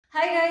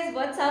Hi guys,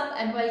 what's up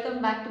and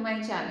welcome back to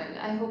my channel.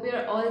 I hope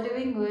you're all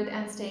doing good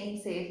and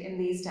staying safe in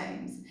these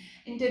times.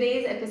 In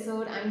today's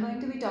episode, I'm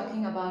going to be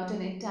talking about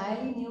an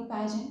entirely new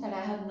pageant that I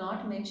have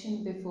not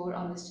mentioned before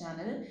on this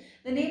channel.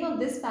 The name of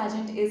this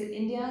pageant is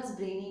India's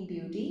Brainy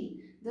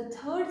Beauty, the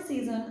third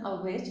season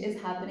of which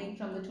is happening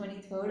from the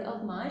 23rd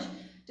of March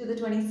to the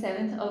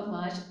 27th of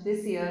March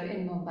this year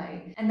in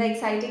Mumbai. And the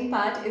exciting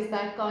part is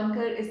that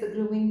Concur is the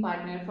grooming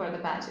partner for the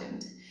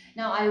pageant.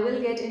 Now, I will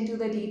get into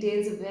the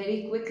details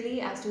very quickly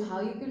as to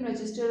how you can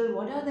register,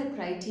 what are the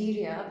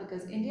criteria,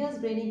 because India's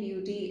Brainy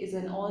Beauty is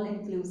an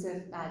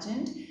all-inclusive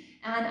pageant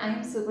and I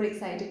am super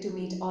excited to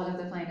meet all of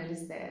the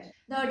finalists there.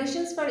 The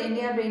auditions for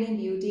India Brainy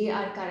Beauty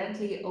are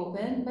currently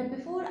open, but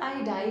before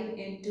I dive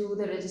into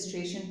the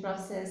registration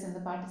process and the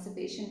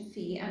participation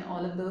fee and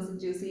all of those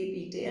juicy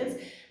details,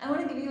 I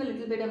want to give you a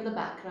little bit of the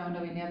background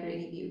of India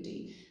Brainy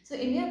Beauty. So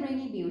India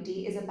Brainy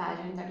Beauty is a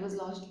pageant that was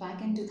launched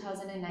back in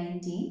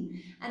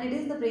 2019 and it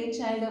is the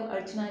brainchild of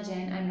Archana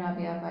Jain and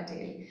Rabia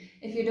Patel.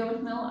 If you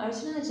don't know,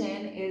 Archana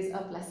Jain is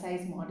a plus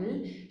size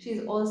model. She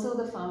is also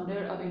the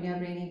founder of India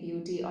Brainy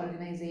Beauty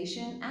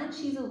organization and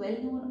she's a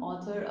well-known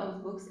author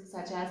of books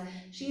such as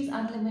She's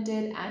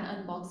Unlimited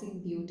and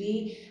Unboxing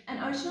Beauty. And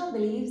Archana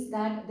believes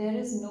that there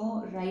is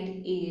no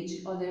right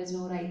age or there is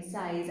no right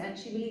size, and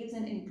she believes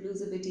in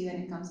inclusivity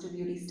when it comes to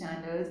beauty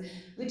standards,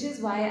 which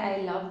is why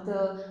I love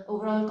the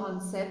overall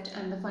concept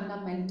and the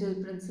fundamental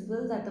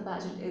principles that the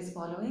pageant is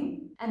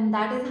following. And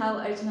that is how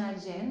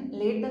Archana Jain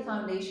laid the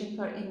foundation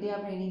for India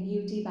Brainy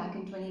Beauty back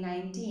in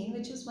 2019,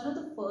 which was one of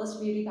the first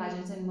beauty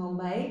pageants in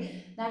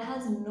Mumbai that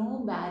has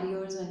no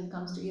barriers when it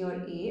comes to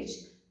your age,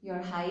 your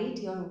height,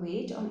 your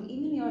weight, or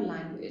even your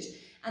language.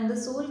 And the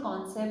sole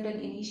concept and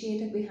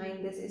initiative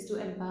behind this is to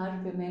empower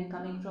women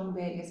coming from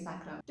various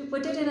backgrounds. To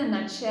put it in a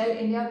nutshell,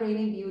 India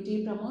Brainy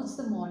Beauty promotes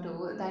the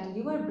motto that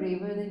you are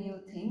braver than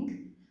you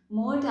think,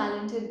 more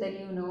talented than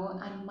you know,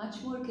 and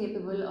much more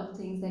capable of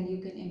things than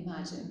you can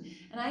imagine.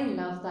 And I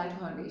love that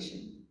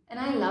foundation. And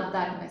I love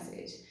that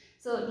message.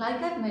 So,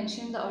 like I've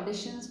mentioned, the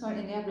auditions for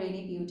India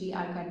Brainy Beauty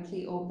are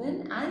currently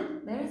open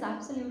and there is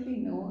absolutely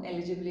no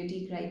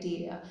eligibility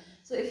criteria.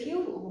 So, if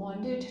you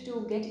wanted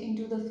to get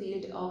into the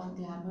field of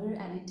glamour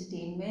and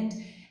entertainment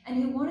and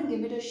you want to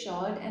give it a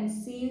shot and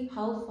see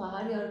how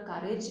far your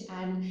courage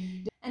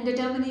and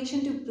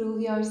determination to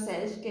prove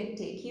yourself can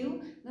take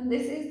you, then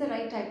this is the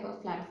right type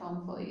of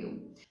platform for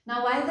you.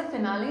 Now, while the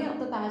finale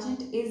of the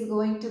pageant is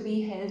going to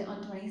be held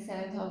on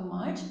 27th of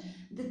March,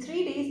 the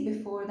 3 days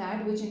before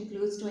that, which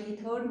includes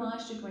 23rd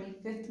March to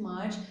 25th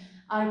March,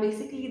 are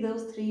basically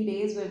those 3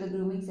 days where the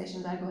grooming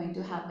sessions are going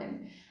to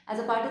happen. As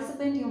a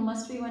participant, you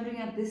must be wondering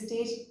at this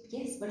stage,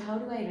 yes, but how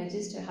do I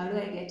register? How do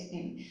I get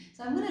in?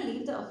 So I'm going to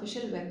leave the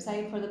official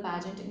website for the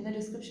pageant in the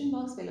description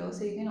box below.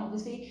 So you can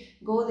obviously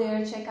go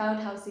there, check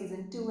out how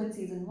season 2 and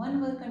season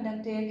 1 were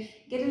conducted,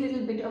 get a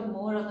little bit of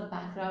more on the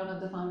background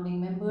of the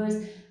founding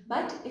members.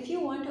 But if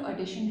you want to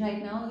audition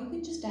right now, you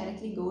can just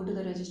directly go to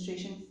the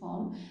registration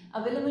form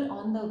available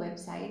on the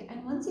website.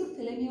 And once you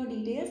fill in your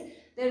details,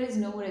 there is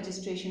no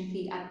registration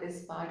fee at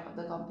this part of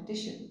the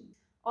competition.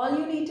 All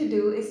you need to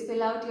do is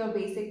fill out your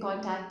basic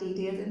contact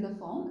details in the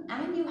form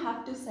and you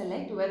have to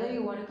select whether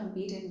you want to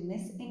compete in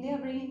Miss India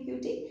Brainy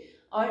Beauty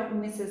or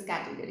Mrs.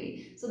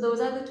 category. So those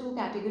are the two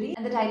categories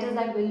and the titles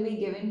that will be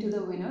given to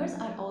the winners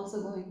are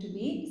also going to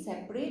be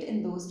separate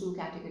in those two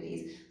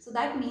categories. So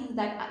that means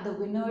that the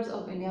winners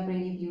of India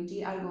Brainy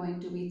Beauty are going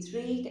to be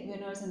 3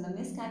 winners in the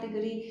Miss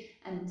category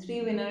and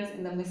 3 winners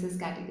in the Mrs.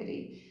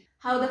 category.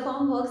 How the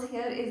form works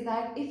here is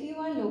that if you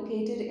are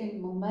located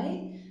in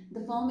Mumbai,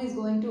 the form is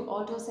going to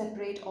auto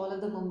separate all of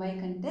the Mumbai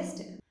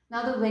contestants.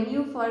 Now the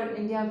venue for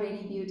India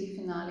Brainy Beauty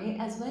finale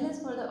as well as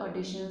for the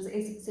auditions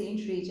is St.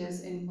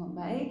 Regis in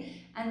Mumbai,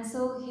 and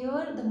so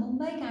here the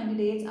Mumbai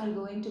candidates are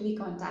going to be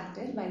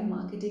contacted by the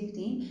marketing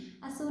team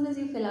as soon as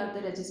you fill out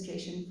the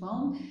registration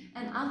form,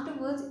 and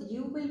afterwards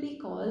you will be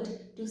called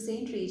to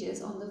St.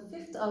 Regis on the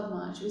 5th of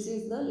March, which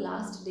is the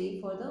last day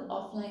for the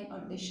offline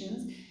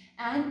auditions.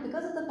 And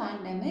because of the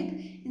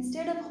pandemic,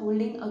 instead of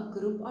holding a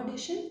group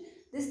audition,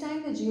 this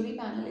time the jury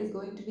panel is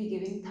going to be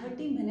giving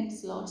 30-minute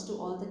slots to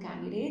all the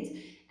candidates,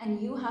 and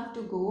you have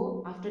to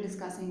go after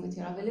discussing with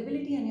your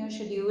availability and your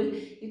schedule.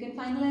 You can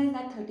finalize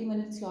that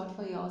 30-minute slot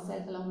for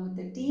yourself along with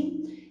the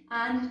team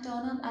and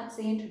turn up at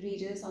St.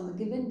 Regis on the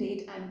given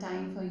date and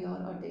time for your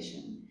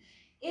audition.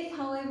 If,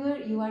 however,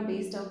 you are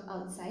based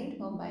outside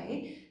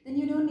Mumbai, then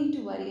you don't need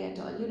to worry at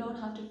all. You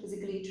don't have to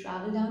physically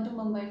travel down to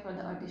Mumbai for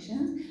the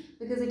auditions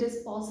because it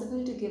is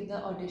possible to give the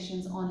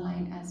auditions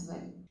online as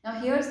well. Now,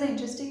 here's the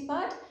interesting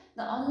part.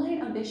 The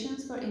online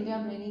auditions for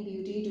India Brainy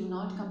Beauty do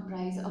not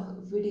comprise of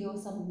video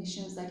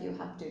submissions that you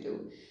have to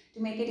do.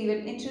 To make it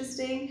even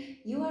interesting,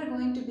 you are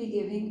going to be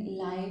giving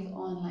live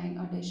online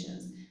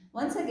auditions.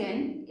 Once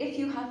again, if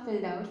you have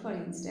filled out, for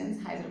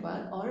instance,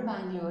 Hyderabad or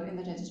Bangalore in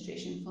the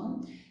registration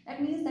form,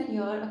 that means that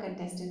you are a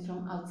contestant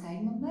from outside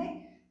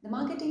Mumbai. The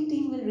marketing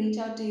team will reach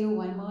out to you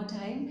one more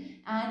time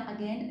and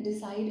again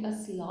decide a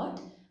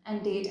slot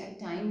and date and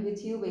time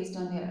with you based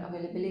on your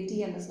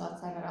availability and the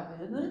slots that are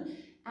available.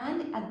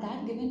 and at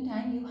that given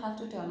time you have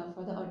to turn up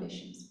for the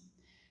auditions.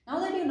 Now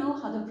that you know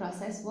how the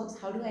process works,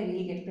 how do I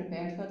really get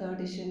prepared for the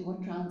audition,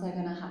 what rounds are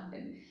going to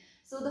happen?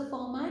 So the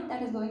format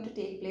that is going to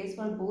take place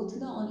for both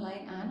the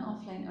online and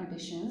offline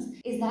auditions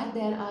is that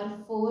there are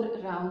 4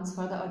 rounds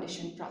for the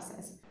audition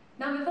process.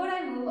 Now before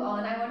I move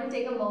on, I want to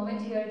take a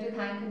moment here to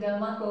thank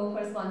Dermaco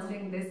for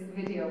sponsoring this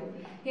video.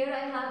 Here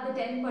I have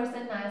the 10%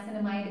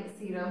 niacinamide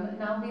serum.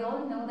 Now we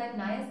all know that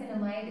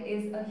niacinamide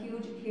is a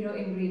huge hero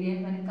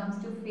ingredient when it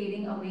comes to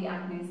fading away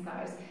acne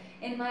scars.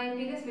 In my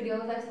previous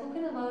videos, I've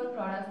spoken about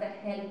products that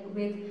help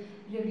with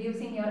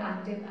reducing your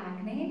active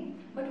acne.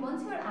 But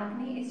once your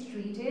acne is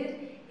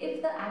treated,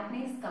 if the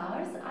acne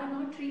scars are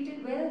not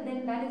treated well,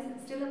 then that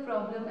is still a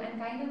problem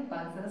and kind of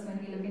bugs us when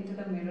we look into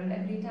the mirror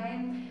every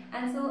time.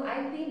 And so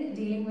I've been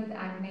dealing with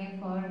acne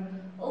for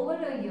over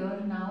a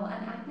year now,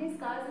 and acne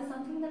scars is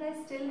something that I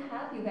still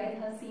have. You guys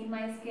have seen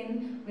my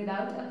skin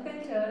without a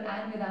filter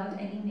and without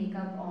any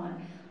makeup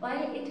on.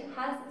 While it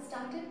has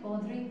started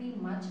bothering me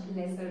much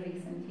lesser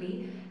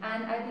recently,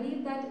 and I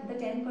believe that the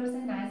 10%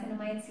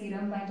 niacinamide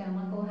serum by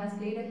Dermaco has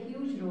played a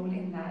huge role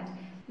in that.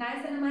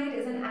 Niacinamide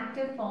is an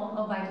active form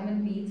of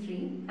vitamin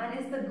B3 and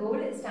is the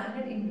gold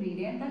standard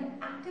ingredient that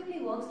actively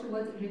works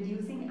towards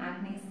reducing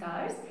acne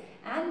scars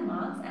and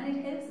marks, and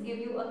it helps give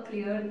you a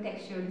clear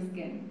textured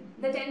skin.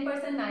 The 10%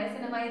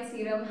 niacinamide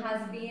serum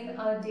has been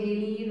a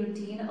daily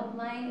routine of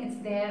mine.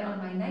 It's there on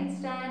my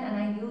nightstand and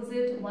I use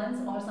it once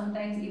or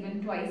sometimes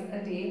even twice a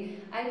day.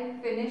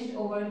 I've finished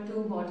over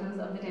 2 bottles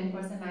of the 10%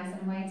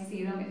 niacinamide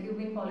serum. If you've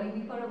been following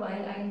me for a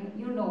while,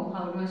 you know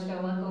how much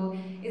Dermaco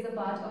is a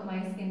part of my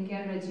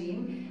skincare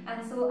regime.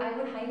 And so I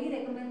would highly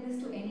recommend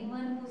this to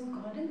anyone who's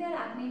gotten their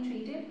acne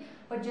treated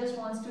but just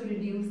wants to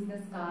reduce the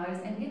scars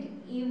and get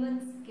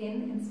even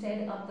skin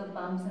instead of the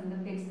bumps and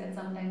the pits that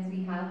sometimes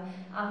we have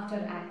after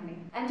acne.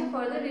 And to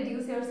further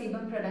reduce your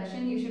sebum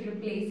production, you should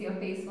replace your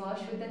face wash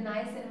with the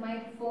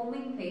niacinamide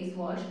foaming face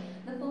wash.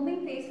 The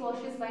foaming face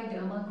washes by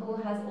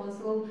Dermaco has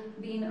also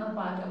been a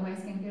part of my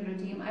skincare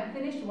routine. I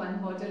finished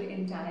 1 bottle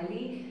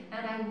entirely,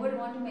 and I would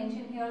want to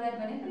mention here that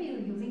whenever you're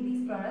using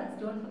these products,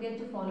 don't forget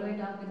to follow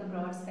it up with a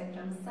broad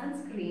spectrum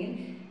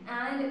sunscreen,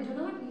 and do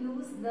not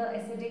use the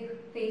acidic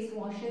face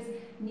washes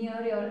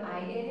near your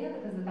eye area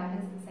because that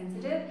is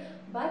sensitive.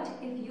 But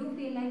if you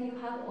feel like you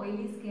have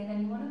oily skin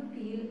and you want to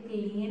feel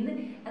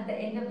clean at the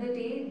end of the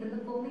day, then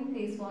the foaming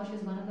face wash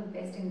is one of the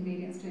best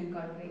ingredients to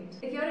incorporate.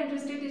 If you're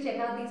interested to check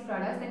out these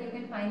products, then you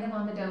can find them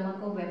on the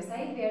Dermaco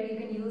website, where you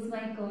can use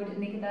my code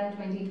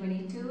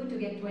Nikita2022 to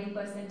get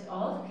 20%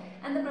 off,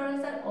 and the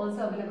products are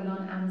also available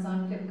on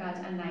Amazon,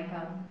 Flipkart and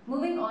Nykaa.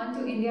 Moving on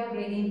to India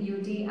Brainy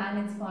Beauty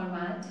and its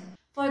format.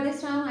 For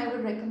this round, I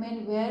would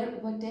recommend wear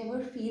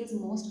whatever feels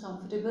most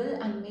comfortable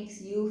and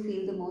makes you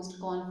feel the most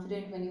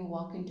confident when you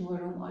walk into a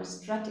room, or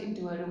strut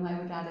into a room, I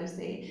would rather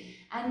say,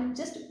 and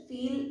just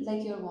feel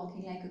like you're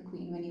walking like a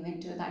queen when you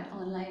enter that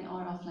online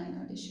or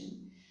offline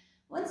audition.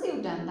 Once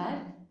you've done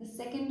that, the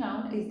second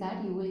round is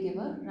that you will give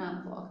a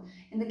ramp walk.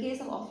 In the case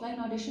of offline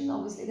auditions,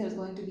 obviously there's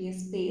going to be a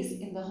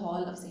space in the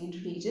hall of St.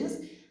 Regis.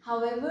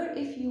 However,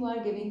 if you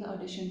are giving the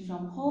audition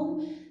from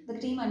home, the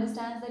team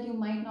understands that you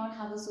might not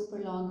have a super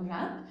long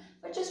ramp,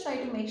 but just try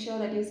to make sure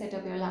that you set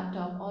up your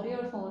laptop or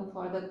your phone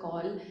for the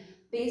call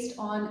based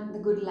on the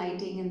good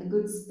lighting and the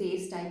good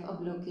space type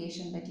of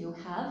location that you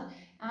have.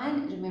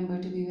 And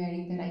remember to be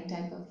wearing the right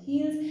type of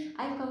heels.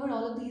 I've covered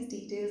all of these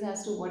details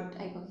as to what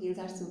type of heels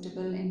are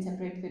suitable in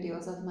separate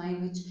videos of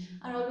mine, which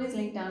are always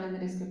linked down in the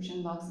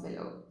description box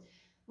below.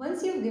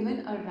 Once you've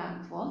given a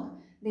ramp walk,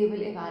 they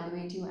will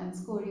evaluate you and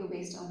score you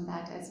based on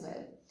that as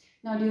well.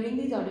 Now during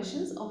these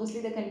auditions,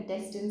 obviously the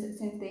contestants,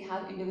 since they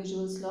have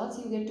individual slots,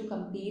 you get to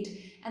compete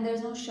and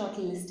there's no short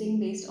listing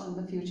based on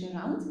the future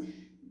rounds.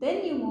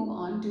 Then you move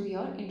on to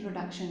your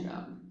introduction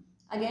round.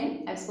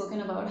 Again, I've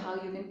spoken about how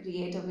you can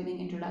create a winning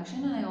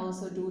introduction, and I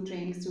also do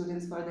train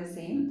students for the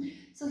same.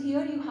 So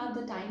here you have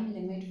the time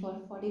limit for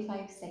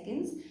 45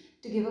 seconds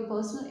to give a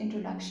personal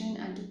introduction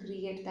and to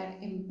create that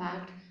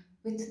impact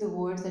with the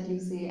words that you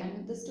say and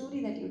with the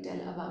story that you tell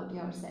about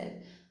yourself.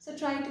 So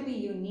try to be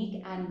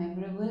unique and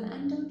memorable,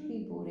 and don't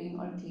be boring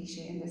or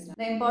cliche in this.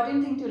 The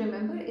important thing to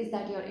remember is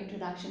that your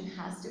introduction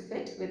has to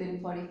fit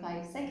within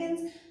 45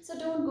 seconds, so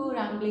don't go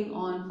rambling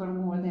on for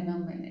more than a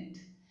minute.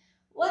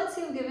 Once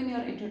you've given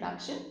your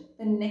introduction,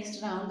 the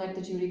next round that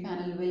the jury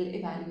panel will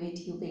evaluate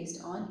you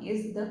based on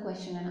is the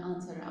question and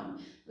answer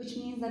round, which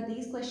means that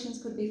these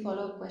questions could be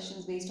follow-up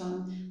questions based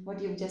on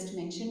what you've just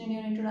mentioned in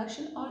your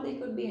introduction, or they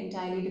could be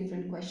entirely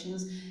different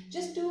questions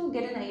just to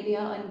get an idea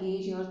and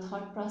gauge your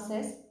thought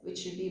process, which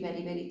should be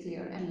very, very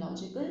clear and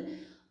logical,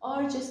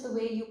 or just the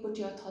way you put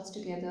your thoughts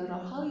together,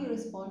 or how you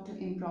respond to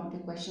impromptu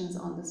questions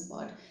on the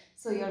spot.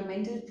 So your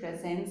mental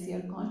presence,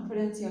 your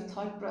confidence, your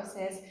thought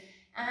process,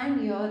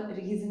 and your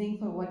reasoning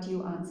for what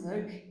you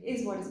answered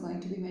is what is going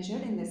to be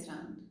measured in this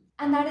round.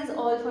 And that is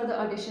all for the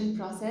audition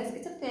process.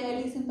 It's a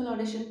fairly simple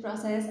audition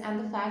process, and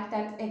the fact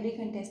that every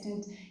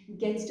contestant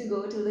gets to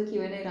go to the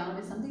Q&A round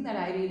is something that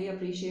I really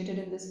appreciated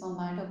in this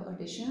format of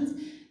auditions,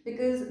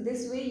 because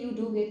this way you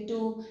do get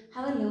to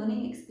have a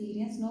learning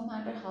experience no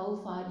matter how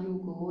far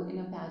you go in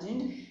a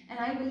pageant. And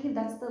I believe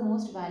that's the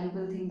most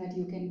valuable thing that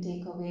you can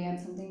take away, and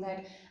something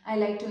that I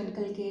like to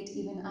inculcate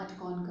even at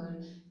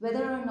Conquer.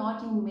 Whether or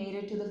not you made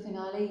it to the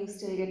finale, you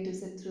still get to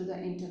sit through the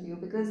interview,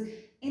 because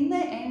in the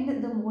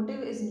end, the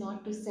motive is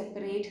not to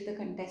separate the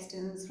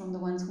contestants from the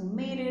ones who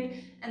made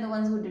it and the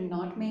ones who did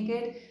not make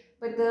it,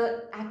 but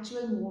the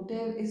actual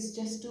motive is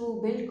just to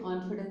build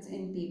confidence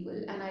in people.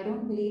 And I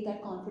don't believe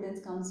that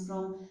confidence comes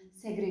from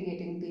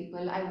segregating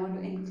people. I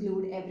want to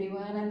include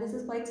everyone, and this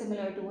is quite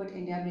similar to what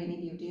India Brainy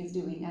Beauty is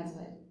doing as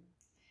well.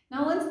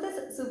 Now, once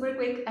this super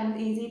quick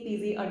and easy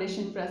peasy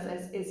audition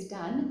process is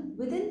done,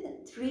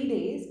 within 3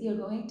 days, you're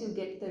going to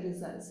get the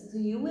results. So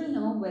you will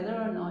know whether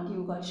or not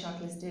you got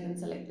shortlisted and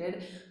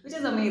selected, which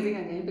is amazing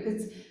again,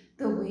 because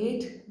the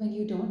wait when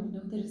you don't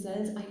know the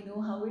results, I know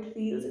how it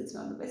feels. It's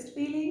not the best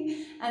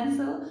feeling. And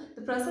so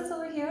the process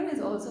over here is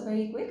also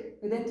very quick.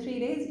 Within 3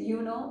 days,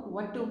 you know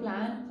what to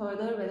plan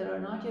further, whether or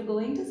not you're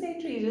going to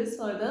St. Regis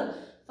for the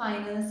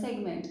final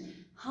segment.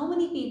 How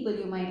many people,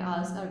 you might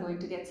ask, are going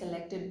to get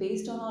selected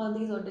based on all of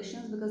these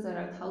auditions, because there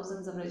are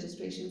thousands of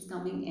registrations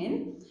coming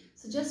in.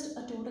 So just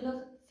a total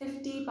of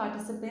 50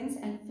 participants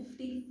and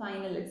 50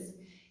 finalists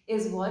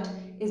is what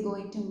is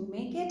going to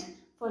make it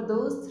for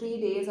those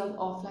 3 days of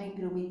offline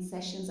grooming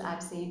sessions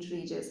at St.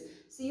 Regis.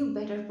 So you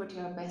better put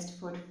your best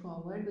foot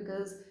forward,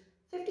 because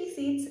 50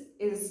 seats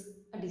is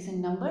a decent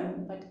number,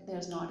 but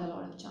there's not a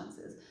lot of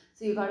chances.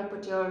 So you got to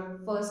put your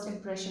first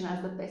impression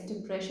as the best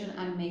impression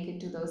and make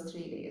it to those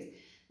 3 days.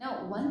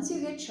 Now, once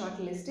you get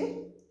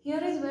shortlisted, here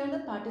is where the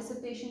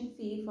participation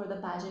fee for the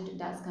pageant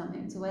does come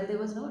in. So while there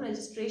was no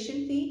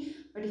registration fee,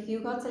 but if you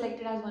got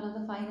selected as one of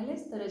the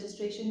finalists, the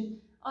registration,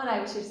 or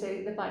I should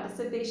say the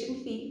participation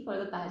fee for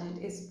the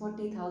pageant is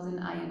 40,000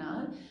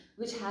 INR,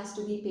 which has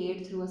to be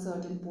paid through a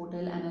certain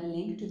portal and a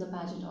link to the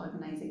pageant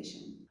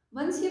organization.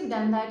 Once you've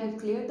done that,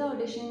 you've cleared the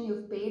audition,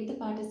 you've paid the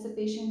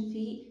participation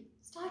fee,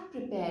 start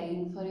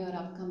preparing for your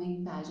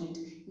upcoming pageant.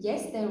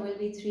 Yes, there will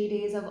be 3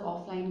 days of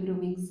offline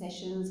grooming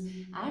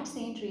sessions at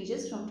St.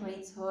 Regis from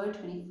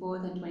 23rd,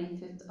 24th, and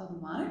 25th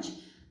of March.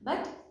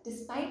 But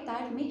despite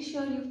that, make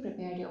sure you've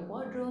prepared your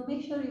wardrobe,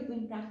 make sure you've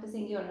been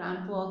practicing your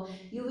ramp walk,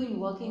 you've been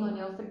working on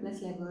your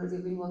fitness levels,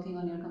 you've been working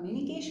on your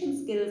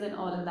communication skills, and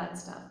all of that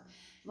stuff.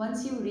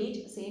 Once you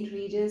reach St.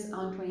 Regis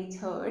on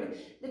 23rd,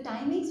 the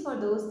timings for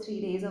those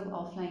 3 days of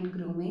offline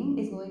grooming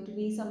is going to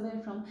be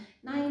somewhere from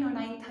 9 or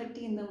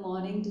 9:30 in the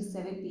morning to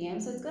 7 p.m.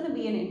 So it's going to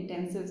be an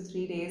intensive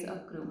 3 days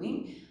of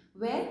grooming,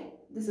 where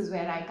this is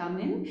where I come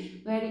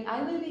in, where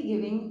I will be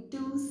giving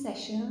 2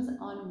 sessions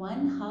on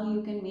one, how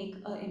you can make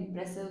an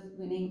impressive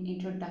winning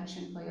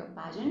introduction for your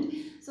pageant.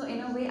 So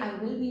in a way, I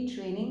will be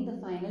training the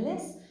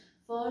finalists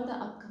for the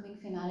upcoming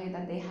finale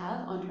that they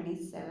have on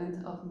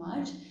 27th of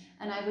March.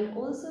 And I will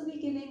also be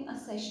giving a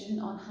session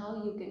on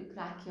how you can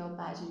crack your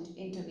pageant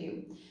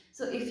interview.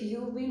 So if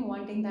you've been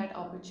wanting that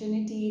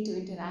opportunity to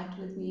interact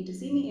with me, to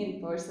see me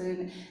in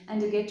person,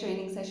 and to get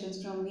training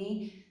sessions from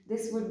me,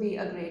 this would be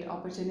a great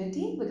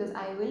opportunity, because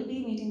I will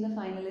be meeting the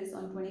finalists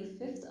on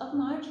 25th of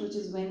March, which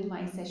is when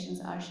my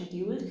sessions are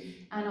scheduled.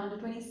 And on the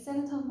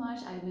 27th of March,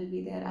 I will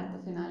be there at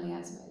the finale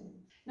as well.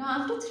 Now,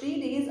 after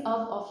 3 days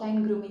of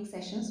offline grooming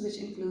sessions, which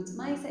includes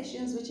my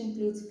sessions, which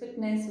includes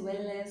fitness,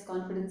 wellness,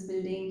 confidence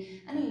building,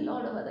 and a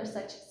lot of other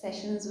such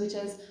sessions, which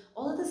is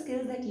all the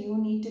skills that you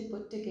need to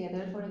put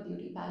together for a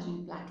beauty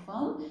pageant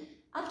platform.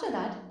 After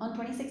that, on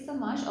 26th of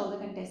March, all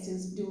the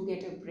contestants do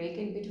get a break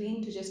in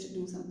between to just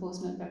do some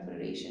personal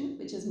preparation,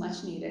 which is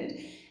much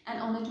needed. And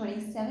on the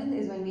 27th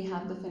is when we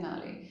have the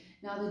finale.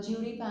 Now, the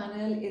jury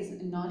panel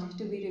is not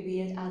to be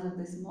revealed as of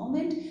this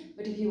moment,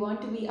 but if you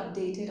want to be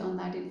updated on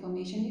that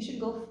information, you should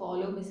go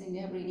follow Miss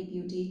India Brainy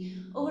Beauty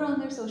over on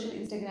their social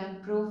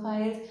Instagram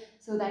profiles,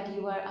 so that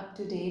you are up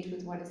to date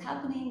with what is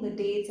happening, the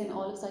dates, and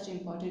all of such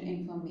important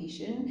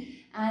information.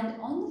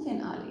 And on the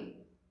finale,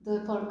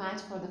 the format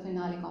for the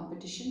finale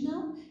competition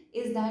now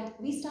is that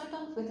we start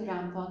off with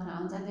ramp walk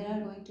rounds, and there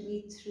are going to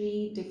be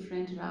 3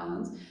 different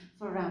rounds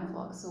for ramp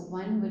walk. So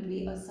one would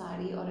be a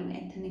sari or an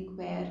ethnic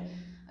wear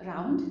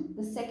round.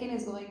 The second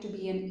is going to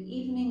be an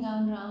evening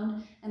gown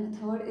round, and the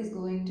third is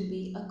going to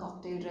be a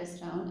cocktail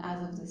dress round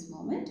as of this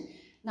moment.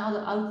 Now,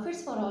 the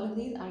outfits for all of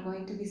these are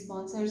going to be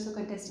sponsored, so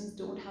contestants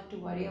don't have to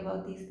worry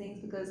about these things,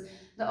 because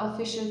the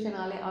official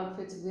finale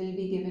outfits will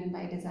be given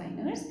by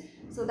designers.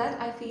 So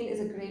that, I feel, is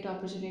a great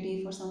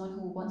opportunity for someone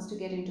who wants to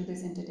get into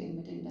this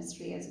entertainment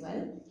industry as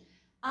well.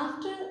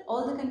 After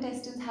all the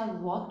contestants have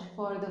walked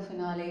for the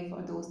finale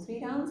for those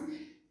 3 rounds,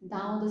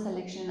 now the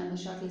selection and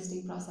the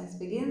shortlisting process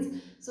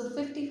begins. So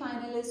 50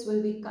 finalists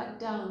will be cut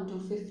down to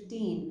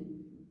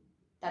 15.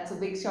 That's a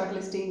big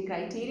shortlisting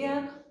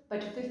criteria,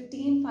 but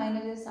 15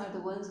 finalists are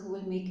the ones who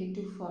will make it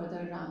to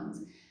further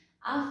rounds.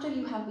 After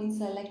you have been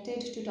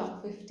selected to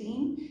top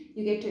 15,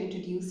 you get to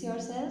introduce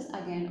yourselves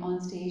again on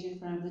stage in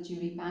front of the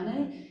jury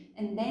panel.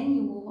 and then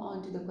you move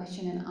on to the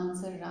question and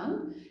answer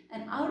round.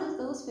 And out of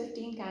those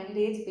 15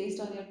 candidates, based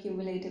on your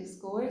cumulative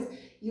scores,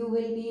 you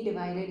will be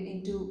divided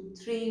into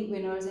 3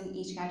 winners in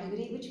each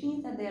category, which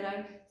means that there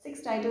are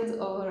 6 titles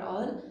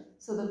overall.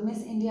 So the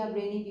Miss India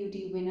Brainy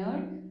Beauty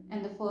winner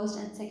and the first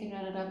and second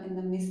runner-up in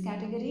the Miss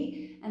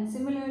category, and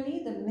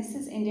similarly the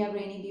Mrs. India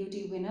Brainy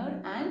Beauty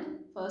winner and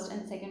first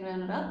and second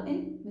runner-up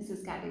in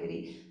Mrs.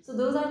 category. So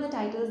those are the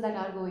titles that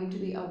are going to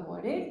be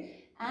awarded.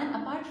 And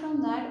apart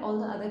from that, all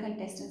the other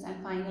contestants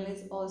and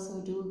finalists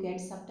also do get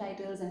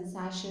subtitles and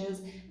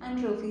sashes and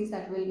trophies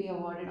that will be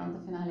awarded on the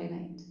finale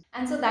night.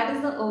 And so that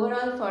is the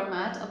overall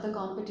format of the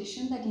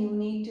competition that you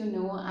need to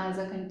know as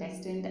a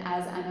contestant,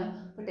 as a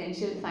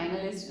potential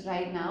finalist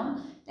right now.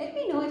 Let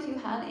me know if you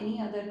have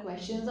any other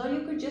questions, or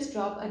you could just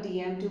drop a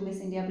DM to Miss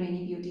India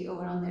Brainy Beauty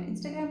over on their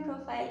Instagram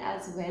profile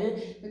as well,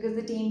 because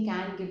the team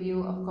can give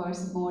you, of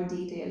course, more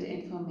detailed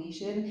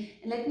information.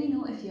 And let me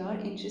know if you're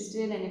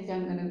interested and if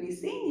I'm going to be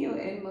seeing you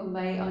in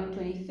Mumbai on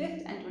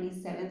 25th and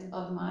 27th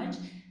of March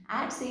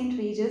at St.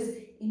 Regis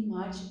in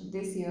March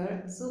this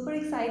year. Super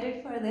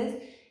excited for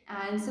this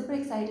and super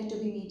excited to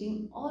be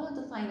meeting all of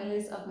the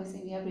finalists of Miss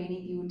India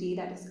Brainy Beauty.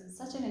 That is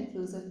such an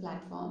inclusive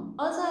platform.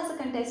 Also, as a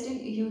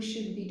contestant, you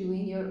should be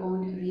doing your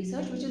own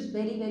research, which is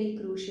very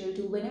crucial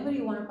to whenever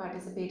you want to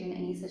participate in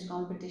any such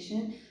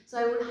competition. So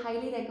I would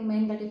highly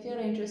recommend that if you're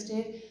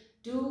interested,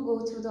 do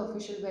go through the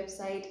official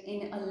website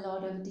in a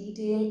lot of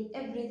detail.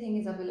 Everything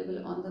is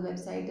available on the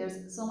website.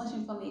 There's so much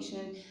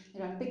information.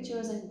 There are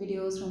pictures and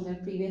videos from their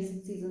previous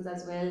seasons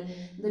as well.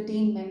 The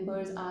team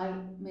members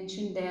are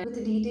mentioned there with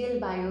the detailed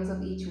bios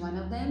of each one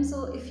of them.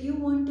 So if you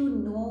want to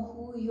know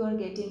who you are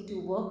getting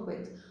to work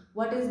with,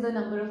 what is the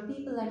number of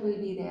people that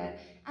will be there,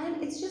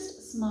 and it's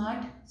just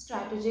smart,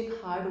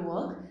 strategic, hard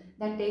work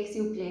that takes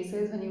you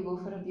places when you go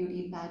for a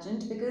beauty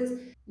pageant, because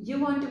you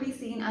want to be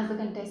seen as the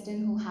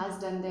contestant who has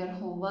done their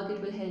homework. It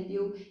will help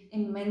you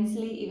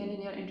immensely even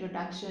in your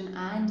introduction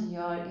and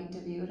your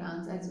interview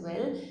rounds as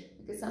well,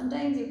 because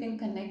sometimes you can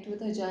connect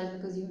with a judge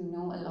because you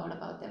know a lot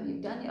about them.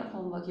 You've done your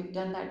homework, you've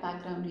done that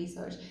background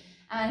research,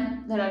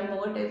 and there are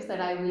more tips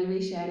that I will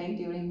be sharing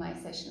during my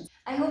sessions.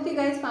 I hope you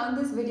guys found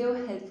this video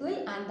helpful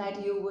and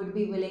that you would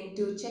be willing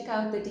to check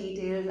out the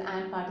details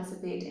and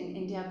participate in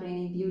India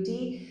Brainy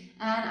Beauty.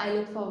 And I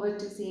look forward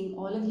to seeing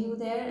all of you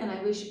there, and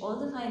I wish all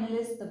the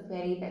finalists the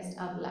very best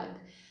of luck.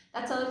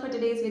 That's all for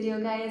today's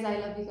video, guys. I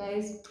love you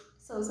guys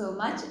so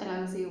much, and I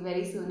will see you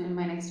very soon in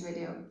my next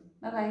video.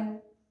 Bye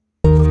bye.